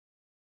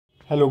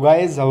Hello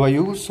guys, how are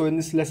you? So in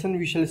this lesson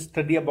we shall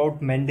study about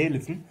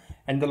Mendalism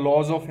and the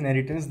laws of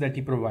inheritance that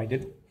he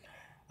provided.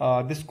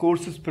 This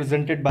course is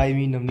presented by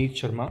me, Navneet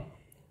Sharma.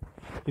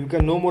 You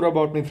can know more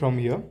about me from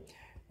here,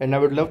 and I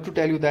would love to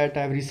tell you that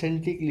I have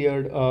recently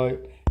cleared a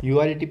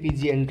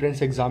URAT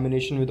entrance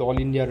examination with All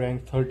India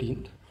rank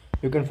 13th.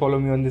 You can follow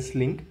me on this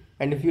link,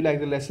 and if you like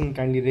the lesson,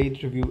 kindly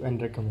rate, review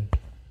and recommend.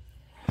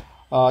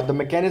 The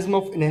mechanism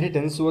of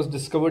inheritance was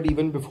discovered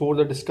even before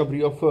the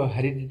discovery of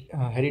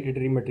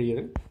hereditary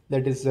material,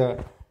 that is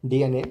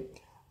DNA.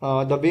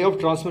 The way of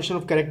transmission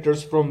of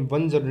characters from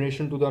one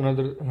generation to the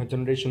another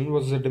generation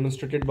was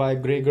demonstrated by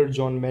Gregor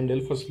John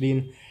Mendel, firstly in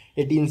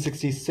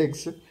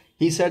 1866.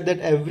 He said that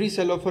every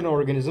cell of an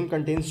organism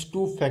contains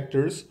two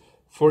factors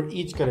for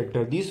each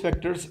character. These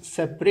factors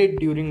separate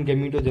during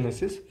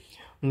gametogenesis.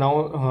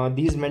 Now,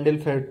 these Mendel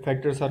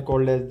factors are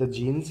called as the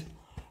genes.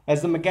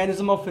 As the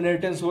mechanism of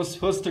inheritance was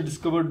first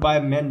discovered by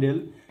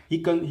Mendel, he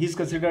is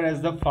considered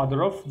as the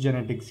father of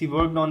genetics. He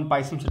worked on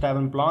Pisum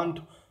sativum plant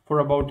for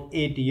about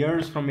 8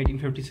 years, from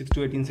 1856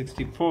 to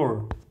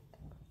 1864.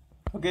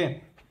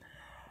 Okay.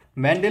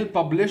 Mendel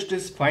published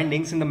his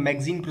findings in the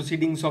magazine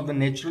Proceedings of the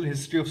Natural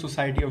History of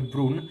Society of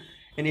Brunn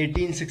in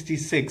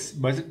 1866,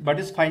 but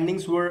his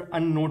findings were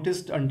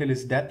unnoticed until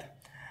his death.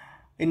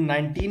 In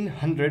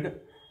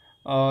 1900,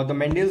 the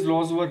Mendel's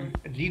laws were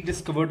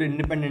rediscovered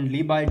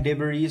independently by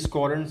Deveries,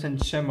 Correns and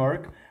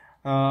Schemark.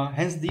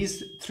 Hence,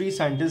 these three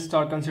scientists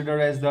are considered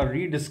as the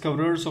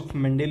rediscoverers of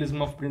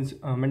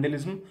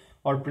Mendelism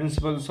or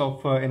principles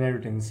of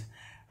inheritance.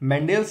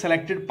 Mendel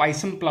selected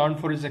Pisum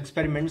plant for his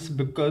experiments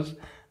because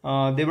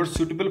they were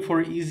suitable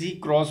for easy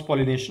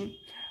cross-pollination.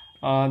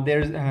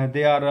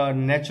 They are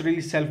naturally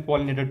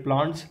self-pollinated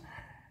plants.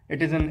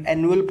 It is an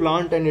annual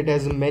plant and it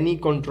has many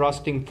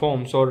contrasting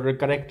forms or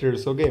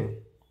characters. Okay.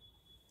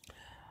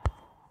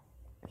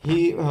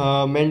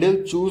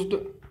 Mendel chose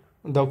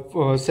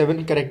the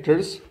 7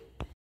 characters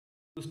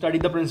to study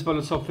the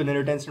principles of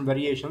inheritance and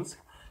variations.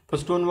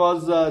 First one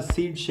was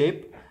seed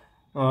shape.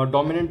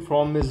 Dominant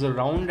form is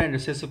round and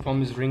recessive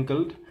form is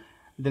wrinkled.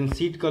 Then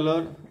seed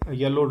color,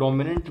 yellow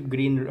dominant,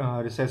 green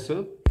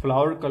recessive.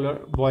 Flower color,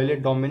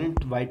 violet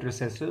dominant, white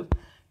recessive.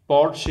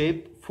 Pod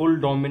shape, full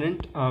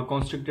dominant,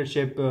 constricted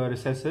shape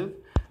recessive.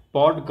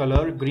 Pod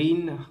color,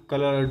 green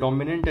color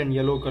dominant and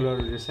yellow color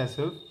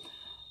recessive.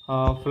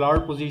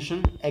 Flower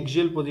position,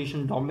 axial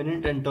position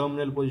dominant and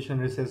terminal position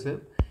recessive.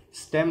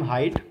 Stem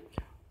height,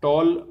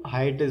 tall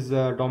height is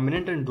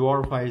dominant and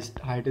dwarf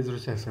height is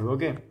recessive.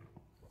 Okay,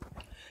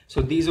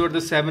 so these were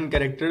the 7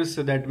 characters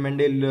that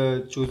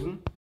Mendel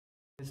chosen.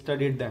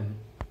 Studied them.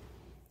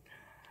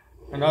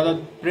 Now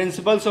the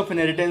principles of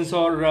inheritance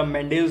or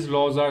Mendel's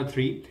laws are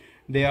 3.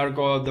 They are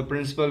called the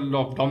principle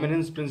of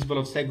dominance, principle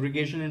of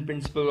segregation and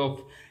principle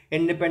of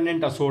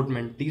independent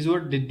assortment. These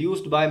were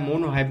deduced by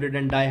monohybrid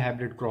and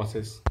dihybrid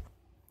crosses.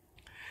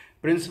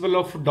 Principle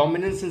of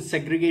dominance and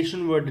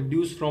segregation were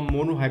deduced from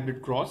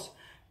monohybrid cross.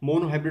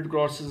 Monohybrid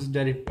cross's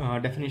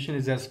definition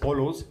is as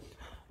follows: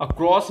 a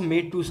cross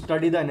made to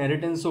study the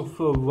inheritance of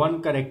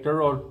one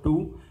character or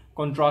two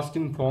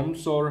contrasting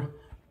forms or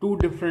 2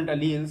 different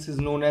alleles is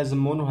known as a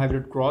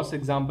monohybrid cross.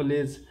 Example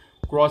is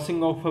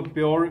crossing of a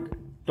pure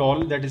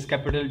tall, that is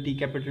capital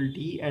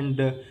T, and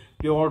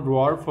pure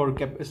dwarf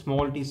or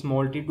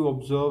small t to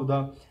observe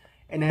the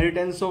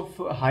inheritance of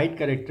height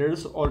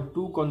characters or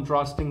 2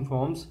 contrasting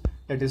forms,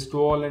 that is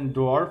tall and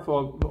dwarf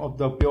of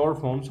the pure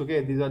forms.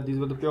 Okay, these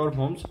were the pure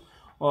forms,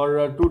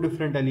 or 2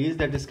 different alleles,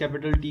 that is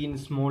capital T and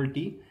small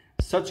t.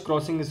 Such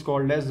crossing is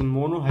called as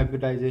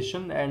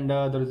monohybridization, and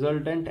the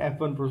resultant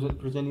F1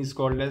 progeny is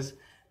called as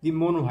the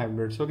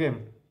monohybrids. Okay,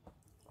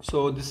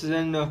 so this is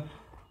an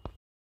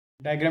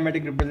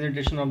diagrammatic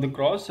representation of the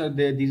cross.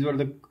 These were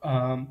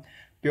the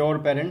pure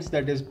parents,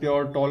 that is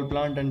pure tall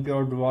plant and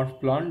pure dwarf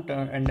plant,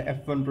 and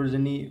F1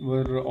 progeny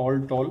were all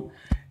tall,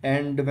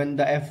 and when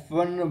the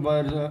F1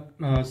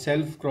 were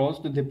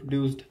self-crossed, they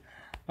produced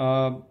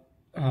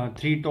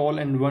 3 tall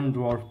and 1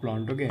 dwarf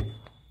plant. Okay,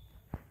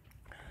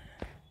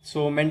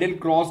 so Mendel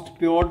crossed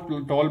pure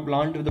tall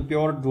plant with the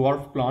pure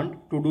dwarf plant.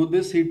 To do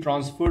this, he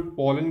transferred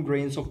pollen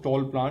grains of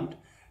tall plant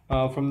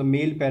from the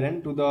male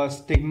parent to the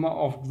stigma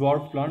of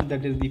dwarf plant,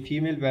 that is the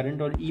female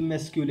parent or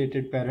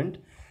emasculated parent.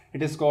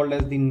 It is called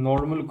as the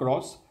normal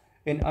cross.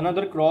 In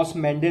another cross,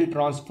 Mendel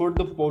transferred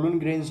the pollen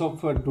grains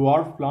of a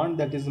dwarf plant,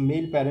 that is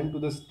male parent, to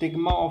the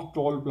stigma of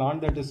tall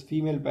plant, that is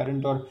female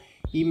parent or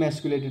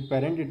emasculated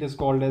parent. It is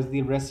called as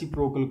the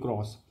reciprocal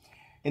cross.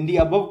 In the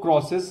above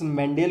crosses,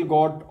 Mendel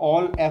got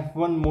all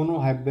F1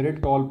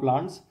 monohybrid tall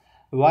plants.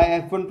 Why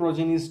F1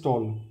 progeny is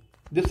tall?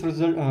 This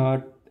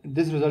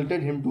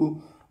resulted him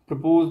to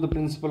propose the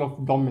principle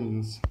of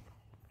dominance.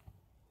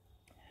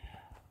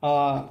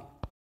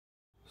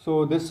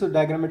 So this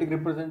diagrammatic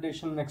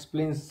representation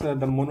explains the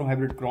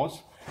monohybrid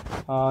cross.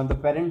 The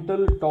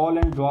parental tall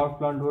and dwarf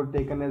plant were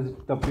taken as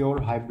the pure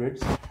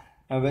hybrids.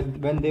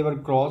 When they were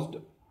crossed,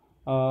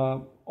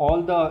 all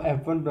the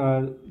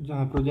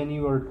F1 progeny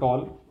were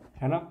tall.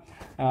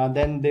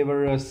 Then they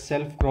were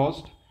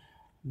self-crossed.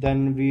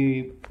 Then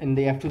we, in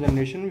the F2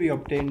 generation, we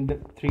obtained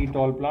 3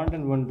 tall plant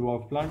and 1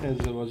 dwarf plant, as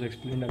was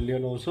explained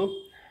earlier also.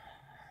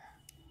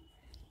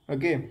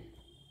 Okay.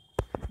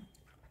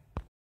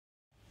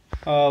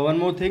 One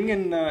more thing,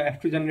 in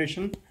F2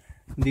 generation,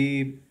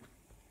 the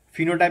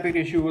phenotypic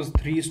ratio was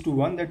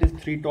 3:1, that is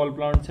 3 tall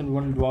plants and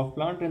 1 dwarf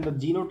plant, and the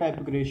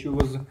genotypic ratio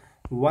was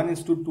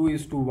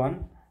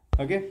 1:2:1.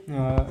 Okay,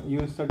 you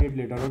will study it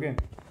later. Okay.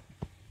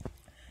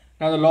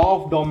 Now the law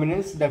of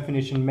dominance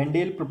definition.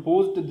 Mendel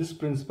proposed this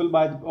principle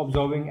by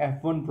observing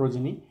F1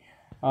 progeny.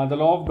 The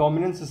law of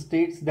dominance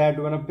states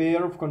that when a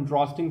pair of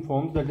contrasting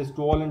forms, that is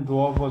tall and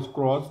dwarf,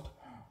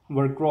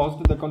 were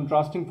crossed, the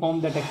contrasting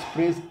form that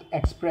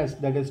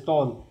expressed, that is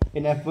tall,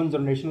 in F1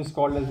 generation is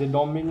called as the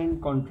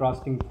dominant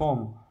contrasting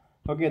form.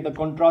 Okay, the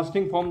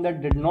contrasting form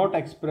that did not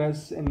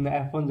express in the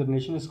F1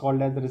 generation is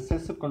called as the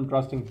recessive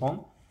contrasting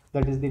form,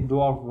 that is the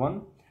dwarf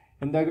one.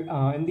 In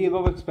the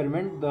above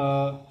experiment,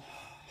 the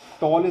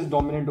tall is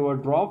dominant over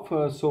dwarf.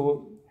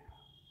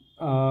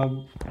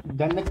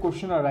 Then the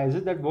question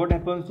arises that what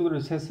happens to the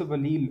recessive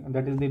allele,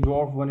 that is the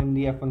dwarf one, in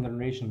the F1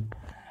 generation.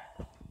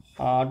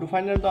 To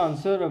find out the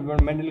answer,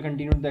 Mendel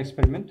continued the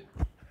experiment.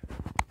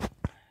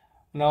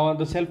 Now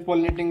the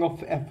self-pollinating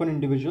of F1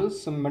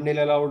 individuals. Mendel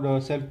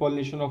allowed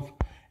self-pollination of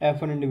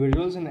F1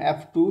 individuals. In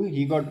F2,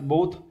 he got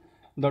both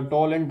the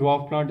tall and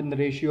dwarf plant in the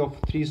ratio of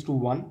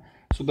 3:1.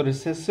 So the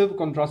recessive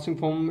contrasting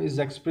form is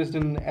expressed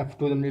in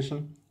F2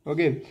 generation.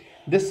 Okay,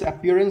 this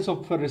appearance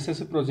of a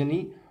recessive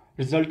progeny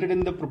resulted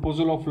in the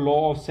proposal of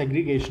law of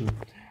segregation.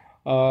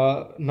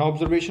 Now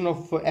observation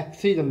of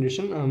F3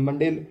 generation.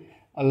 Mendel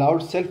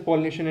allowed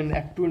self-pollination in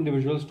F2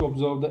 individuals to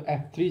observe the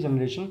F3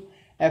 generation.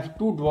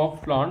 F2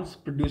 dwarf plants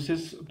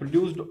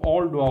produced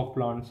all dwarf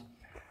plants.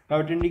 Now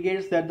it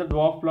indicates that the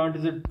dwarf plant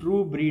is a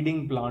true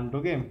breeding plant.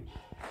 Okay,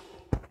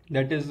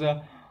 that is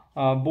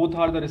both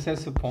are the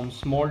recessive forms,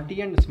 small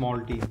t and small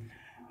t.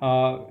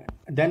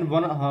 Then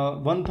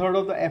one third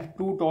of the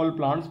F2 tall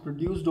plants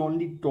produced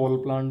only tall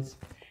plants.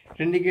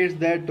 It indicates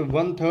that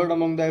 1/3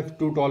 among the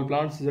F2 tall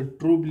plants is a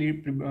true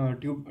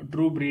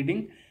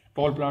breeding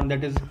tall plant,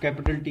 that is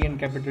capital T and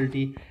capital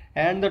T,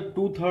 and the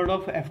 2/3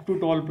 of F2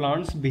 tall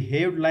plants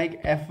behaved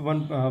like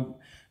F1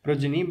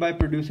 progeny by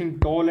producing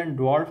tall and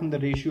dwarf in the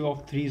ratio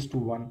of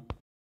 3:1.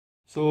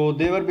 So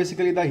they were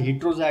basically the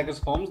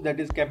heterozygous forms, that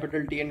is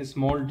capital T and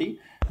small t,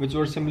 which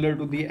were similar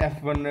to the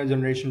F1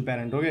 generation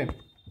parent. Okay,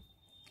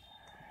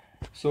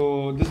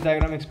 so this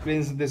diagram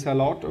explains this a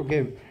lot.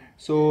 Okay,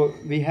 so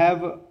we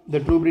have the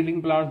true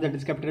breeding plants, that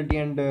is capital T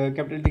and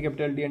capital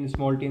T and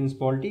small t and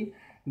small t.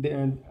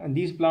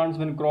 These plants,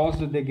 when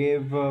crossed, they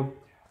gave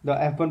the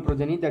F1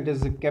 progeny, that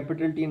is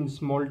capital T and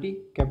small t,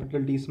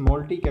 capital T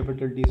small t,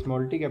 capital T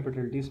small t,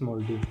 capital T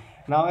small t.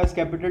 Now as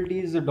capital T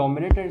is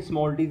dominant and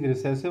small t is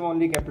recessive,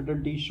 only capital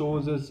T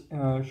shows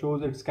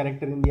its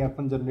character in the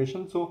F1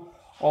 generation. So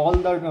all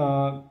the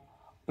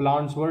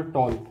plants were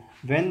tall.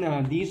 When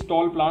these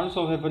tall plants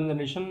of F1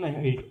 generation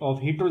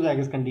of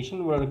heterozygous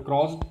condition were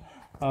crossed,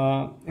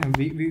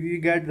 we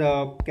get the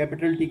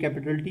capital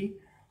T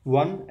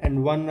 1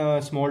 and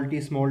 1 small t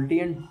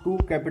and 2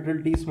 capital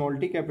T small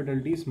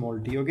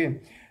t. Okay,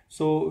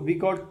 so we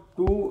got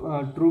two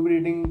true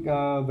breeding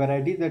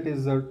varieties, that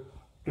is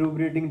true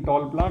breeding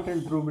tall plant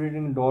and true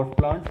breeding dwarf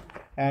plant,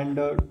 and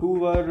two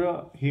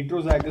were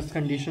heterozygous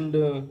conditioned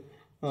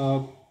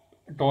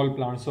tall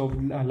plants, so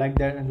like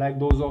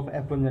those of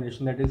F1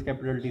 generation, that is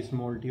capital T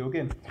small t.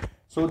 Okay,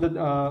 so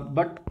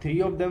but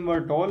 3 of them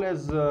were tall,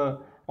 as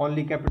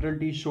only capital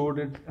T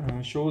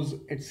shows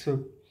its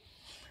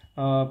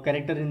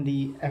character in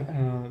the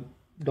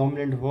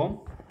dominant form.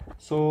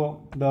 So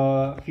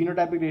the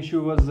phenotypic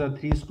ratio was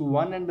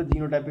 3:1 and the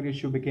genotypic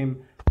ratio became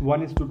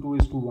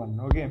 1:2:1.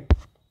 Okay,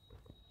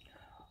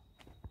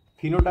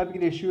 phenotypic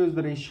ratio is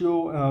the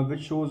ratio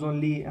which shows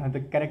only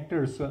the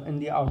characters in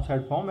the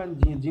outside form,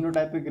 and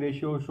genotypic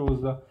ratio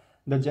shows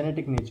the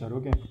genetic nature.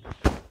 Okay,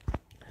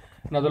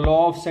 now the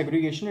law of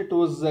segregation, it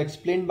was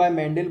explained by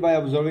Mendel by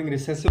observing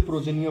recessive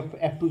progeny of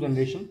F2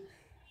 generation.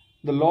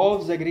 The law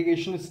of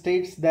segregation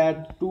states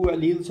that two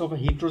alleles of a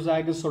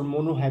heterozygous or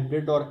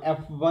monohybrid or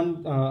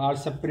F1 are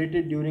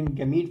separated during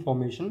gamete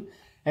formation.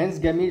 Hence,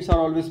 gametes are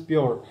always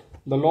pure.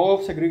 The law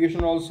of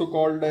segregation, also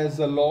called as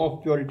the law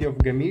of purity of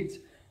gametes.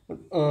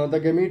 The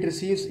gamete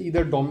receives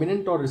either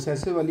dominant or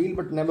recessive allele,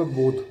 but never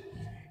both.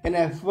 In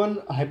F1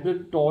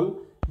 hybrid tall,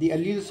 the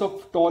alleles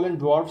of tall and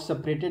dwarf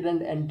separated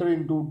and enter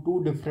into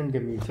two different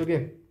gametes.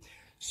 Okay.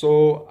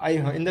 So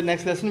in the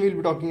next lesson we'll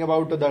be talking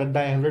about the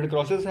dihybrid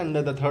crosses and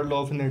the third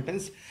law of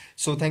inheritance.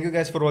 So thank you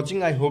guys for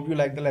watching. I hope you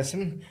like the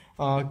lesson.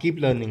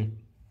 Keep learning.